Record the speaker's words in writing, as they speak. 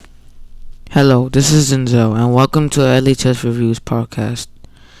Hello, this is Denzel, and welcome to LHS Reviews Podcast.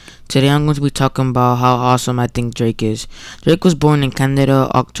 Today I'm going to be talking about how awesome I think Drake is. Drake was born in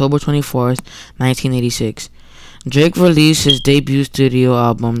Canada, October 24th, 1986. Drake released his debut studio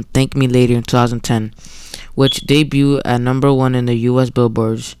album, Thank Me Later, in 2010, which debuted at number 1 in the US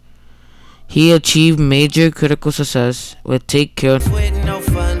Billboards. He achieved major critical success with Take Care. With no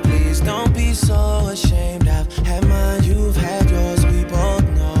fun, please don't be so ashamed. I've had mine, you've had yours, we both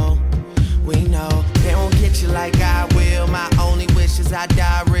know. We know they won't get you like I will. My only wish is I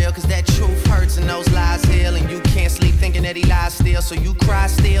die real, cause that truth hurts and those lies heal. And you can't sleep thinking that he lies still, so you cry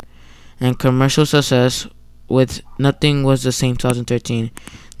still. And commercial success with Nothing Was the Same 2013.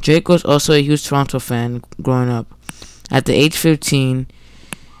 Drake was also a huge Toronto fan growing up. At the age 15,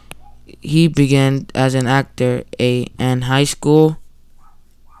 he began as an actor in high school.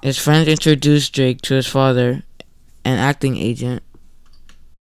 His friends introduced Drake to his father, an acting agent.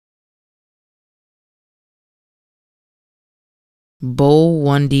 Bo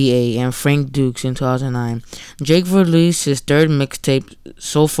 1DA and Frank Dukes in 2009. Drake released his third mixtape,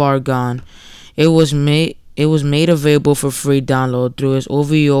 So Far Gone. It was made available for free download through his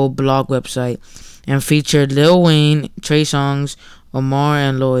OVO blog website and featured Lil Wayne, Trey Songz, Omar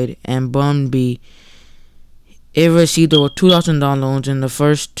and Lloyd, and Bun B. It received over 2,000 downloads in the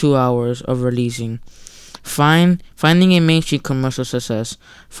first 2 hours of releasing, finding a mainstream commercial success.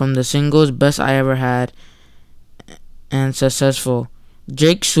 From the singles Best I Ever Had and Successful,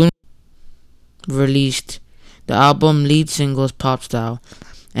 Drake soon released the album lead singles Pop Style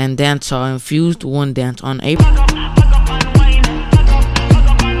and Dancehall infused One Dance on April.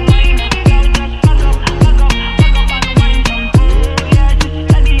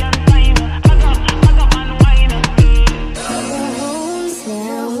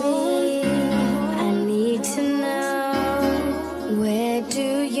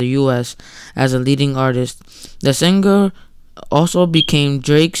 The US as a leading artist. The single also became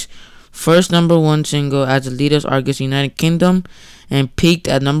Drake's first number 1 single as the latest artist in the United Kingdom and peaked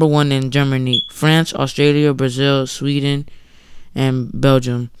at number 1 in Germany, France, Australia, Brazil, Sweden, and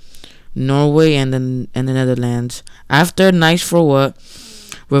Belgium, Norway, and the Netherlands. After Nice for What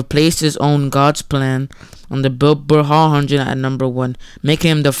replaced his own God's Plan on the Billboard Hot 100 at number 1,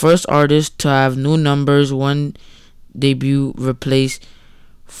 making him the first artist to have new numbers 1 debut replace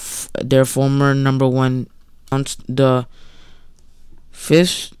their former number 1. The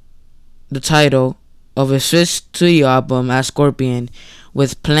title of his fifth studio album as Scorpion,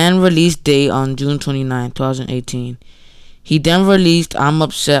 with planned release date on June 29, 2018. He then released I'm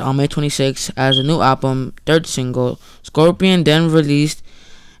Upset on May 26 as a new album, third single. Scorpion then released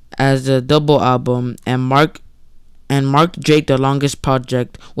as the double album and marked Drake the longest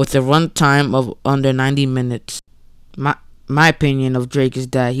project with a runtime of under 90 minutes. My opinion of Drake is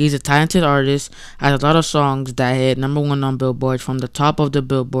that he's a talented artist, has a lot of songs that hit number 1 on Billboard, from the top of the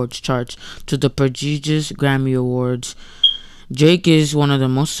Billboard's charts to the prestigious Grammy Awards. Drake is one of the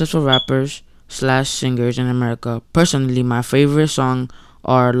most successful rappers / singers in America. Personally, my favorite songs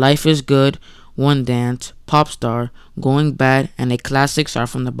are Life is Good, One Dance, Pop Star, Going Bad, and a classic Start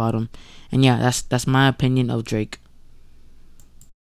from the Bottom. And yeah, that's my opinion of Drake.